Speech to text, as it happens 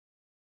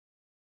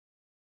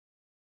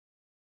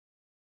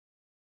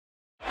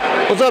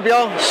What's up,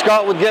 y'all?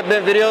 Scott with Get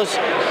Bent Videos.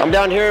 I'm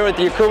down here with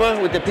the Okuma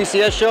with the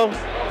PCS show.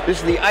 This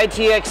is the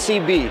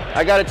ITX-CB.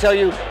 I gotta tell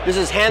you, this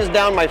is hands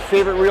down my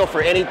favorite reel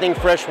for anything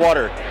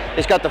freshwater.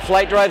 It's got the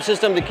flight drive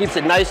system that keeps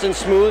it nice and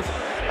smooth.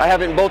 I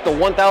have it in both the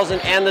 1000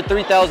 and the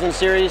 3000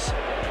 series.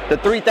 The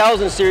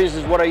 3000 series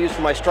is what I use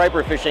for my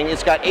striper fishing.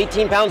 It's got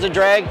 18 pounds of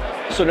drag,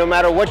 so no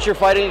matter what you're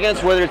fighting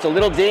against, whether it's a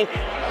little dink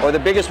or the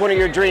biggest one of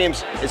your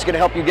dreams, it's gonna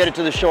help you get it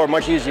to the shore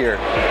much easier.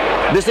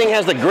 This thing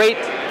has the great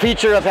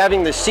feature of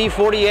having the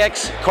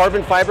C40X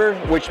carbon fiber,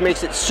 which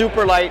makes it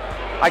super light.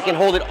 I can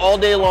hold it all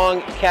day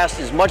long, cast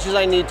as much as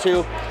I need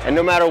to, and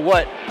no matter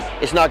what,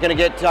 it's not gonna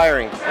get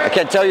tiring. I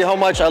can't tell you how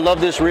much I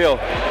love this reel.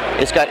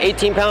 It's got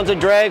 18 pounds of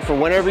drag for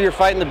whenever you're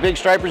fighting the big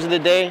stripers of the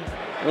day.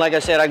 And like I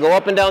said, I go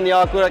up and down the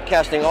aqueduct,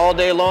 casting all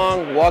day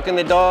long, walking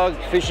the dog,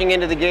 fishing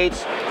into the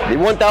gates. The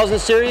 1000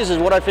 series is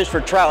what I fish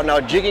for trout. Now,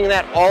 jigging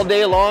that all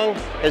day long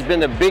has been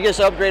the biggest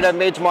upgrade I've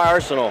made to my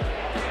arsenal.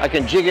 I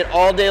can jig it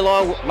all day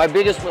long. My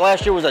biggest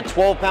last year was a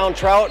 12-pound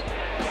trout,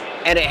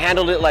 and it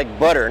handled it like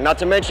butter. Not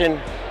to mention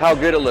how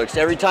good it looks.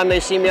 Every time they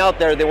see me out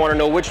there, they want to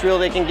know which reel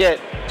they can get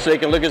so they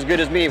can look as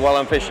good as me while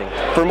I'm fishing.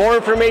 For more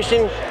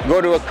information,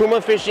 go to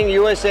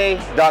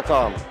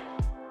okumafishingusa.com.